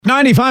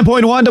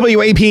95.1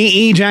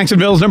 WAPE,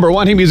 Jacksonville's number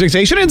one hit music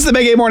station. It's the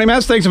Big A Morning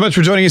Mess. Thanks so much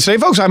for joining us today,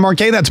 folks. I'm Mark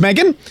K. That's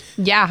Megan.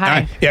 Yeah,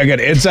 hi. Yeah, good.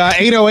 It's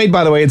 8:08,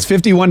 by the way. It's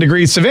 51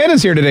 degrees.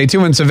 Savannah's here today,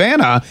 too, and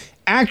Savannah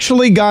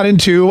actually got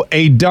into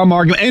a dumb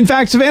argument. In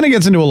fact, Savannah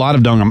gets into a lot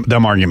of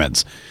dumb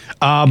arguments.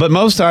 But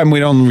most time we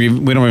don't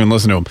even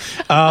listen to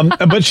them.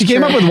 But she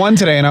came up with one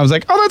today, and I was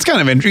like, oh, that's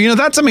kind of interesting. You know,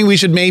 that's something we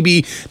should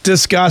maybe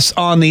discuss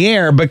on the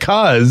air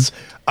because,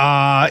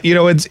 it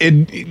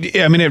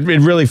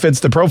really fits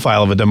the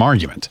profile of a dumb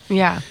argument.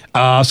 Yeah.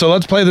 So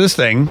let's play this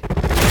thing.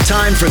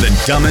 Time for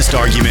the dumbest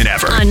argument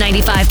ever. On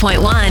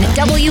 95.1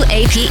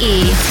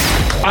 WAPE.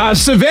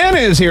 Savannah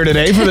is here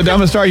today for the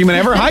dumbest argument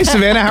ever. Hi,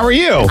 Savannah. How are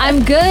you?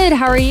 I'm good.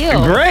 How are you?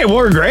 Great.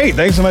 We're great.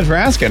 Thanks so much for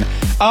asking.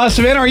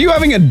 Savannah, are you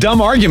having a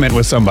dumb argument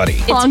with somebody?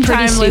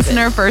 Long-time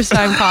listener,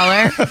 first-time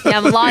caller.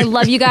 Yeah, I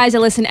love you guys. I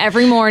listen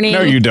every morning.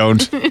 No, you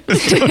don't. don't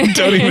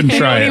even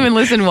try it. Don't even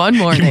listen one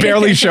morning. You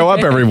barely show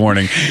up every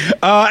morning.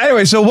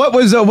 Anyway, so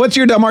what's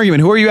your dumb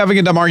argument? Who are you having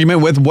a dumb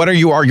argument with? What are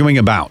you arguing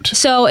about?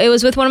 So it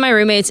was with one of my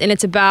roommates, and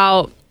it's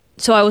about...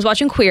 So I was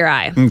watching Queer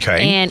Eye.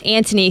 Okay. And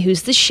Anthony,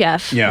 who's the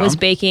chef, was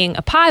baking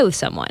a pie with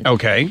someone.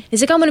 Okay.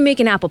 He's like, I'm going to make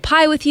an apple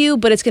pie with you,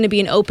 but it's going to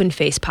be an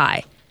open-face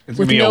pie. It's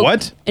going to be a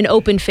what? An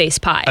open-face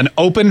pie. An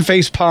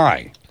open-face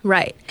pie.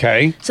 Right.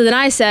 Okay. So then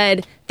I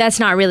said, that's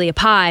not really a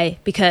pie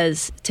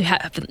because to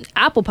have an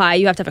apple pie,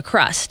 you have to have a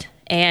crust.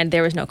 And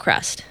there was no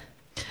crust.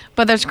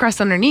 But there's crust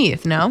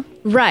underneath, no?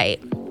 Right.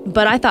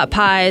 But I thought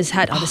pies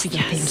had... Oh, this is the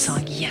theme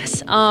song.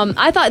 Yes.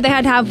 I thought they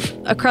had to have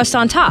a crust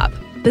on top.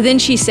 But then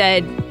she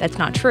said, that's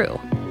not true.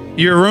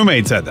 Your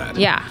roommate said that?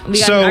 Yeah. We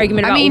got an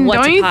argument about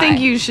what's don't you a pie. think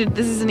you should...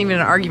 This isn't even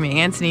an argument.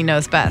 Anthony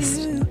knows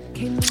best.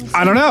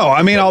 I don't know.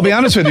 I mean, I'll be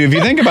honest with you. If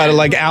you think about it,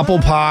 like apple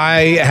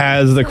pie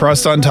has the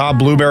crust on top,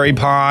 blueberry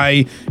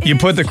pie, you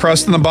put the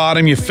crust on the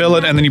bottom, you fill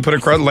it, and then you put a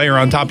crust layer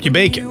on top, you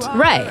bake it.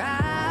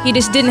 Right. He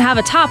just didn't have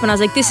a top, and I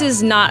was like, this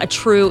is not a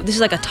true... This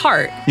is like a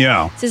tart.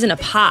 Yeah. This isn't a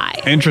pie.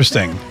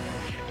 Interesting.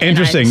 And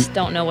I just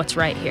don't know what's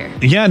right here.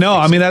 Yeah, no,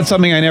 I mean, that's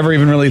something I never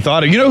even really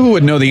thought of. You know who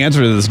would know the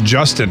answer to this?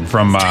 Justin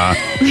from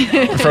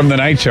from The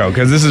Night Show,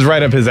 because this is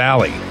right up his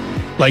alley.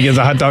 Like, is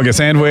a hot dog a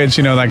sandwich,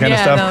 that kind of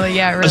stuff? No,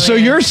 yeah, really. So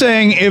you're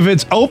saying if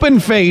it's open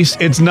face,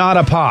 it's not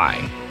a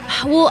pie?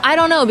 Well, I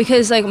don't know,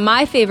 because, like,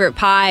 my favorite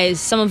pies,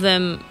 some of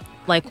them,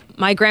 like,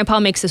 my grandpa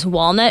makes this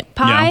walnut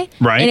pie,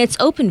 right. And it's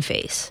open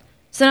face.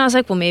 So then I was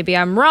like, well, maybe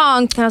I'm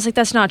wrong. Then I was like,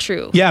 that's not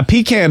true. Yeah,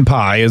 pecan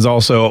pie is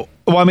also...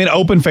 Well, I mean,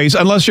 open face,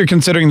 unless you're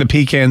considering the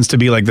pecans to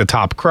be like the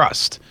top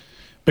crust.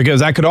 Because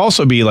that could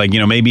also be like,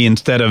 maybe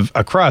instead of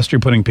a crust, you're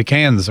putting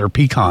pecans or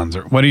pecans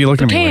or what are you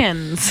looking at me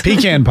Pecans.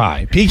 Pecan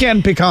pie.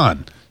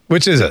 Pecan.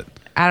 Which is it?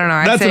 I don't know.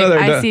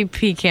 I see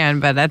pecan,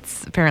 but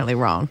that's apparently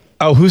wrong.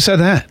 Oh, who said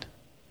that?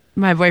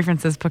 My boyfriend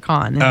says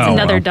pecan. It's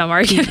another dumb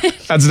argument.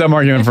 That's a dumb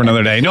argument for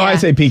another day. No, Yeah. I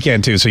say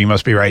pecan too, so you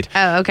must be right.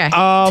 Oh, okay.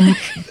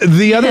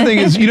 The other thing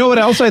is, what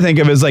else I think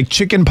of is like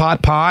chicken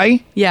pot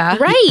pie. Yeah.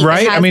 Right.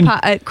 Right? It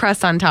has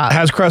crust on top.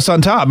 Has crust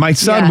on top. My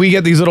son, we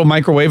get these little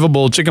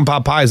microwavable chicken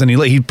pot pies, and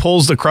he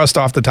pulls the crust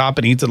off the top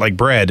and eats it like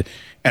bread,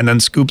 and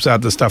then scoops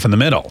out the stuff in the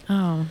middle.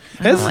 Oh,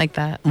 I don't like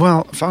that.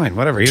 Well, fine,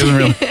 whatever. He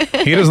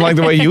doesn't like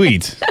the way you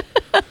eat.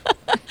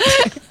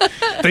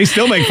 They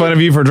still make fun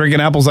of you for drinking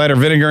apple cider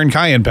vinegar and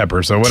cayenne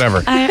pepper, so whatever.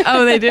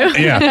 They do?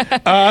 Yeah.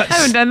 I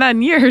haven't done that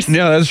in years.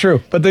 Yeah, that's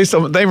true. But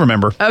they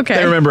remember. Okay.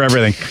 They remember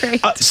everything.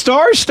 Great.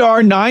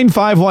 Star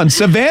 951.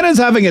 Savannah's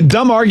having a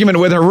dumb argument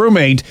with her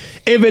roommate.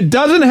 If it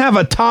doesn't have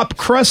a top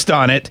crust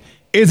on it,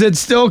 is it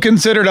still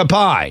considered a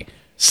pie?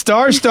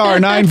 Star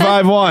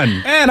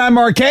 951. And I'm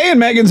Mark K, and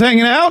Megan's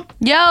hanging out.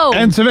 Yo.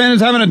 And Savannah's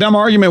having a dumb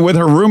argument with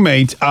her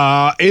roommate.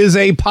 Is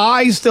a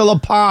pie still a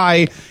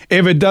pie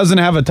if it doesn't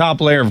have a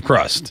top layer of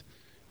crust?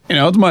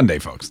 It's Monday,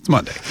 folks. It's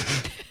Monday.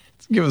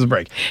 Give us a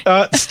break.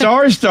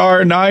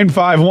 Star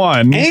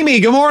 951. Amy,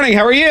 good morning.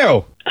 How are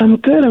you? I'm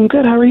good.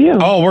 How are you?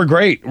 Oh, we're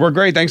great.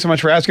 Thanks so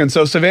much for asking.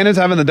 So Savannah's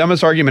having the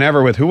dumbest argument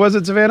ever with, who was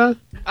it, Savannah?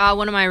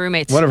 One of my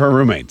roommates. One of her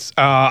roommates.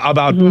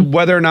 About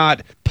whether or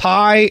not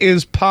pie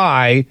is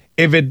pie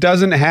if it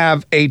doesn't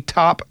have a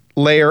top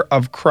layer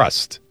of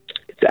crust.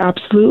 It's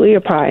absolutely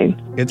a pie.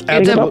 It's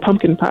Think about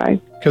pumpkin pie.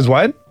 Because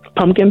what?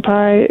 Pumpkin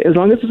pie, as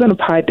long as it's in a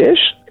pie dish,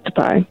 it's a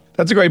pie.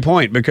 That's a great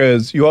point,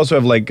 because you also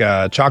have like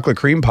chocolate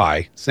cream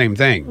pie, same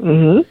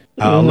thing.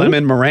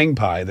 Lemon meringue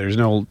pie, there's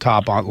no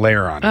top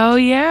layer on it. Oh,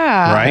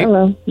 yeah. Right?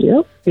 Hello.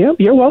 Yep.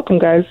 You're welcome,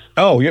 guys.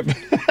 Oh, yep.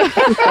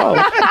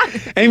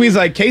 Amy's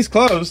like, case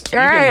closed. All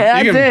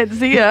right, that's it.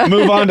 See ya.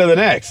 Move on to the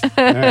next.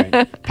 All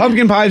right.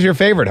 Pumpkin pie is your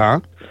favorite, huh?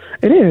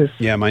 It is.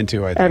 Yeah, mine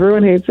too, I think.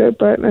 Everyone hates it,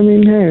 but I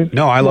mean, hey.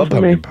 No, I love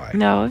pumpkin pie.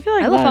 No, I feel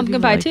like I love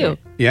pumpkin pie, too.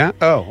 Yeah?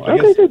 Oh, I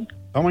Okay, guess. good.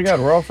 Oh my God,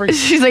 we're all freaks.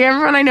 She's like,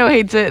 everyone I know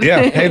hates it.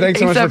 Yeah. Hey, thanks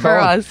so much for Except for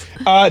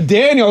calling. us.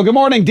 Daniel, good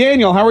morning.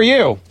 Daniel, how are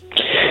you?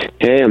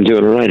 Hey, I'm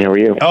doing all right. How are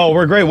you? Oh,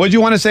 we're great. What do you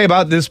want to say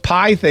about this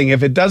pie thing?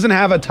 If it doesn't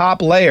have a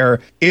top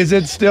layer, is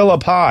it still a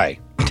pie?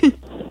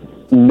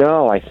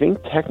 No, I think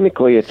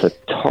technically it's a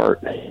tart.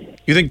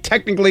 You think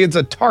technically it's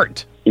a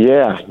tart?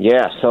 Yeah.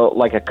 So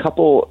like a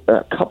couple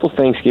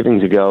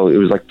Thanksgivings ago, it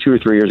was like 2 or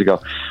 3 years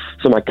ago,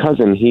 So my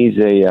cousin, he's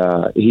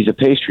a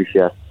pastry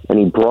chef, and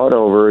he brought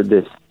over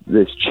this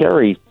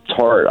cherry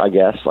tart, I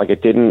guess. Like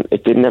it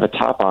didn't have a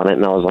top on it,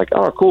 and I was like,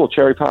 oh, cool,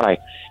 cherry pie.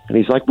 And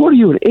he's like, what are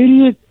you, an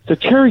idiot? It's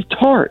a cherry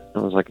tart. I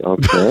was like,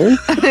 okay.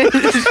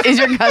 Is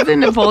your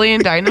cousin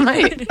Napoleon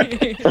Dynamite?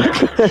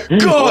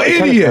 Go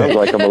idiot! Sounds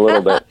like I'm a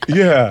little bit.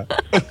 Yeah.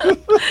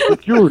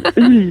 You're an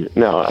idiot.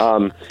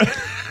 No,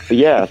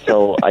 yeah.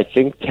 So I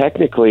think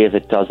technically, if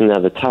it doesn't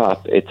have the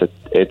top, it's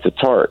a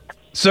tart.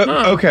 So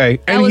okay,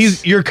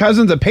 and your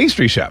cousin's a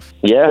pastry chef.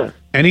 Yeah.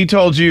 And he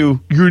told you,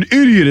 you're an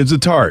idiot, it's a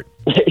tart.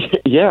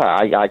 Yeah,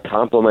 I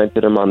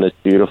complimented him on this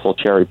beautiful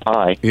cherry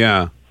pie.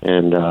 Yeah.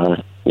 And,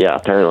 yeah,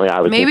 apparently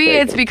I was Maybe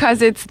mistaken. it's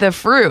because it's the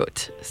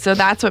fruit, so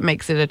that's what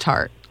makes it a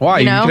tart. Why?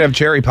 You know? could have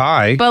cherry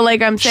pie. But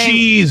like I'm saying,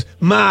 She's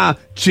my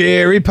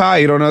cherry pie.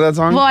 You don't know that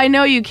song? well, I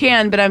know you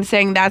can, but I'm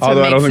saying that's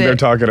Although what I makes don't think it. they're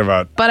talking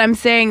about. But I'm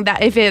saying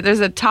that if there's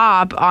a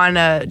top on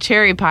a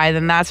cherry pie,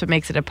 then that's what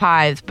makes it a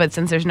pie. But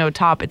since there's no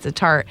top, it's a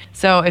tart.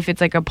 So if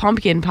it's like a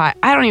pumpkin pie,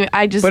 I don't even know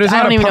what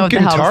the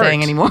hell I'm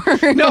saying anymore.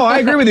 No, I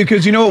agree with you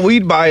because you know what we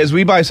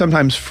buy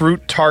sometimes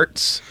fruit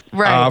tarts.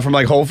 Right. From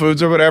like Whole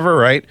Foods or whatever,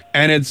 right?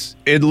 And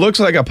it looks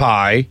like a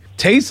pie,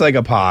 tastes like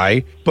a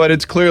pie, but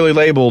it's clearly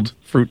labeled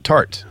fruit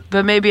tart.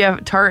 But maybe a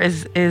tart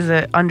is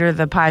under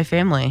the pie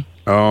family.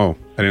 Oh,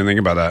 I didn't think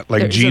about that.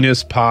 Like There's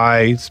genus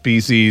pie,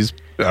 species,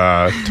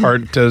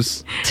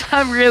 tartus.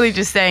 I'm really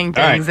just saying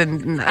things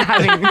and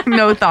having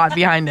no thought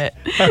behind it.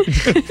 All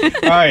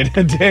right,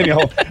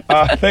 Daniel,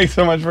 thanks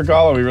so much for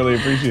calling. We really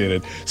appreciate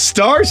it.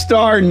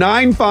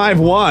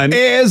 *951.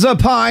 Is a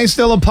pie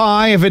still a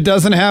pie if it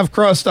doesn't have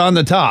crust on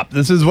the top?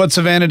 This is what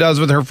Savannah does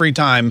with her free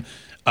time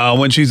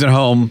when she's at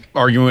home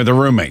arguing with her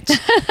roommates.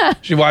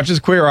 She watches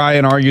Queer Eye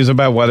and argues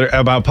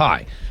about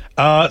pie.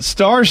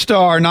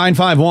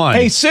 *951.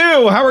 Hey,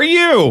 Sue, how are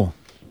you?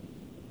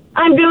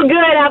 I'm doing good.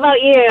 How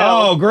about you?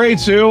 Oh, great,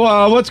 Sue.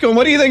 What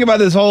do you think about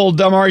this whole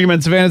dumb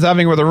argument Savannah's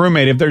having with her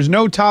roommate? If there's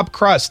no top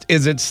crust,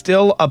 is it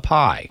still a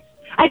pie?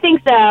 I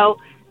think so.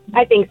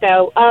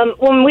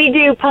 When we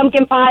do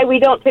pumpkin pie, we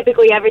don't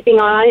typically have everything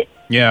on it.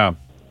 Yeah.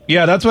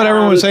 Yeah, that's what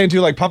everyone was saying, too.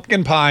 Like,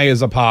 pumpkin pie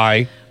is a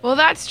pie. Well,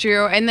 that's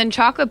true. And then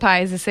chocolate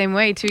pie is the same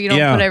way, too. You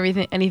don't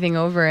put anything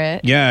over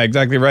it. Yeah,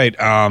 exactly right.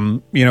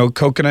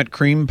 Coconut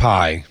cream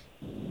pie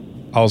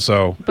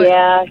also.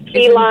 Yeah,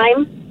 key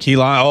lime. Key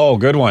lime. Oh,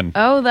 good one.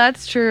 Oh,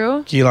 that's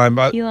true. Key lime.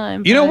 Key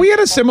lime You know, pie. we had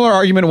a similar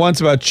argument once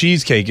about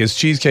cheesecake. Is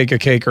cheesecake a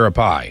cake or a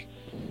pie?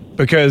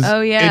 Because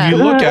if you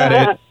look at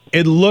it,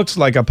 it looks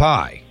like a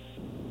pie.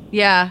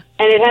 Yeah.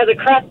 And it has a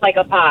crust like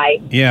a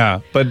pie. Yeah,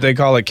 but they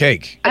call it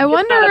cake. I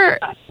wonder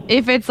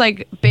if it's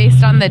like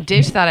based on the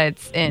dish that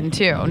it's in,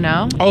 too,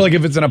 no? Oh, like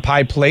if it's in a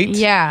pie plate?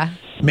 Yeah.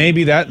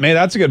 Maybe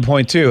that's a good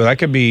point too. That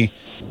could be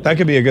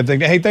a good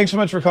thing. Hey, thanks so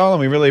much for calling.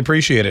 We really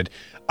appreciate it.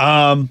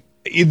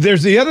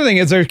 There's the other thing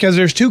is because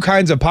there's two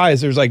kinds of pies.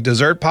 There's like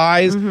dessert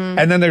pies,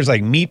 and then there's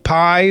like meat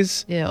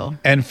pies. Ew.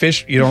 And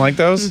fish. You don't like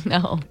those?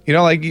 No. You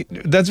don't like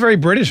that's very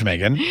British,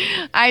 Megan.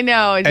 I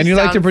know. And you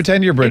like to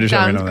pretend you're British. It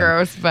every sounds now and then.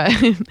 gross, but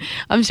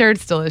I'm sure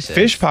it's delicious.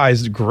 Fish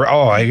pies.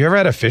 Oh, have you ever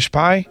had a fish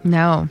pie?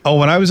 No. Oh,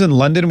 when I was in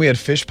London, we had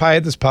fish pie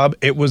at this pub.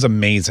 It was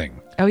amazing.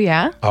 Oh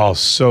yeah. Oh,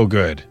 so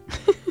good.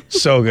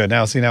 So good.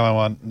 Now I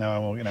want to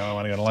go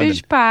to London.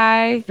 Fish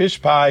pie.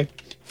 Fish pie.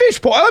 Fish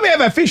pie. Let me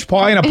have a fish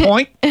pie and a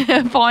point.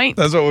 Point.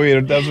 That's what we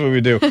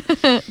do.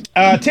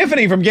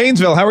 Tiffany from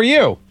Gainesville, how are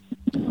you?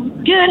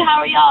 Good. How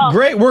are y'all?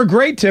 Great. We're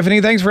great,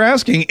 Tiffany. Thanks for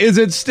asking. Is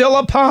it still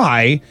a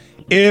pie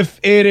if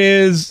it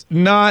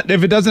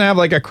doesn't have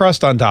like a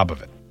crust on top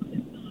of it?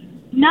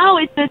 No,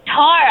 it's a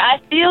tart. I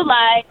feel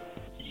like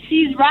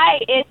she's right.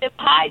 If the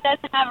pie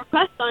doesn't have a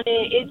crust on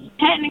it, it's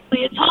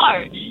technically a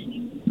tart.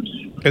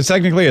 It's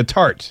technically a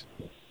tart.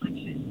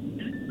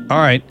 All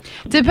right.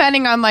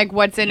 Depending on like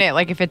what's in it,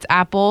 like if it's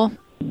apple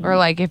or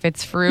like if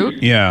it's fruit.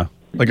 Yeah,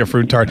 like a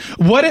fruit tart.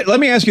 Let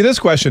me ask you this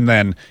question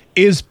then.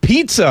 Is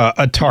pizza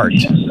a tart?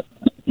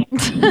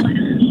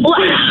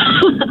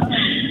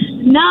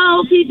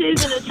 No, pizza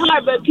isn't a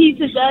tart, but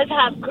pizza does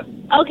have.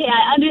 Okay,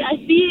 I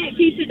see it.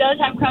 Pizza does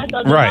have crust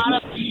on the bottom.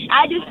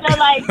 I just feel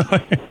like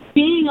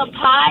being a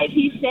pie. If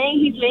he's saying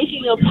he's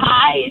making a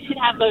pie, it should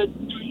have a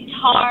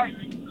tart,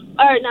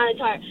 or not a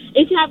tart.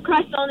 It should have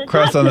crust on the top.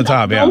 Crust on the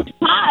top, yeah. Most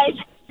pies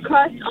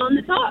crust on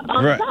the top.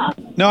 The top.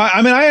 No,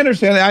 I mean I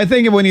understand that. I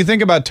think when you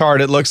think about tart,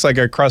 it looks like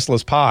a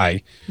crustless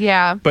pie.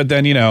 Yeah. But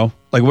then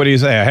like what do you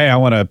say? Hey, I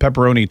want a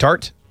pepperoni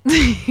tart.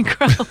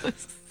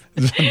 Gross.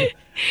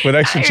 With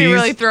extra cheese. You're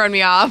really throwing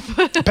me off.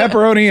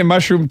 Pepperoni and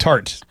mushroom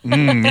tart.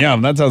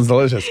 Yum, that sounds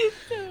delicious.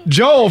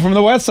 Joel from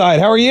the West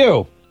Side, how are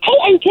you? Hey,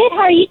 I'm good.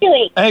 How are you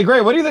doing? Hey,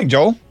 great. What do you think,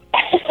 Joel?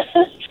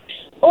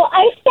 Well,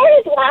 I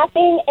started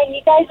laughing, and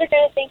you guys are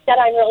going to think that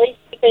I'm really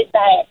stupid,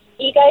 that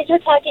you guys were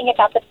talking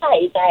about the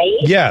pies, right?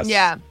 Yes.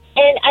 Yeah.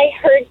 And I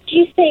heard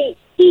you say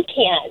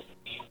pecan.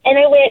 And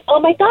I went, oh,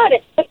 my God,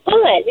 it's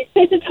fun.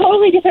 It's a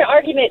totally different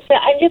argument, but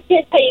I'm just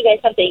going to tell you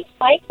guys something.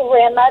 My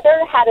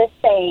grandmother had a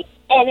saying,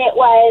 and it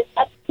was,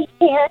 a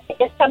pecan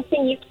is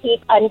something you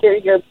keep under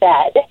your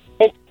bed.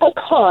 It's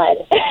pecan.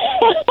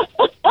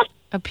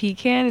 A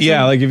pecan?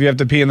 Yeah, like if you have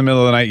to pee in the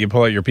middle of the night, you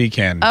pull out your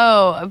pecan.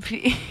 Oh,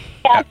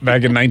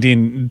 Back in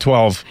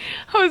 1912.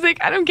 I was like,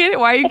 I don't get it.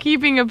 Why are you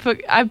keeping a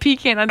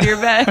pecan under your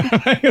bed?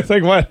 It's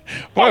like, what?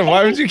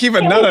 Why would you keep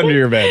a nut under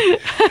your bed?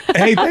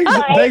 Hey,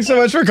 thanks so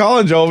much for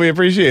calling, Joel. We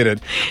appreciate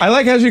it. I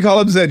like how she called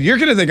up and said, you're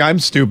going to think I'm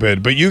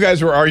stupid, but you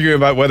guys were arguing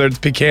about whether it's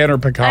pecan or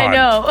pecan. I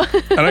know.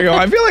 And I go,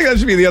 I feel like that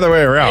should be the other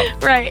way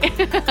around. Right.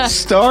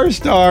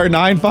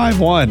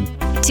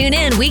 *951. Tune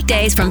in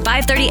weekdays from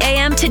 5:30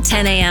 a.m. to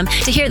 10 a.m.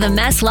 to hear the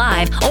mess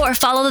live or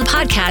follow the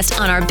podcast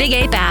on our Big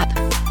Ape app.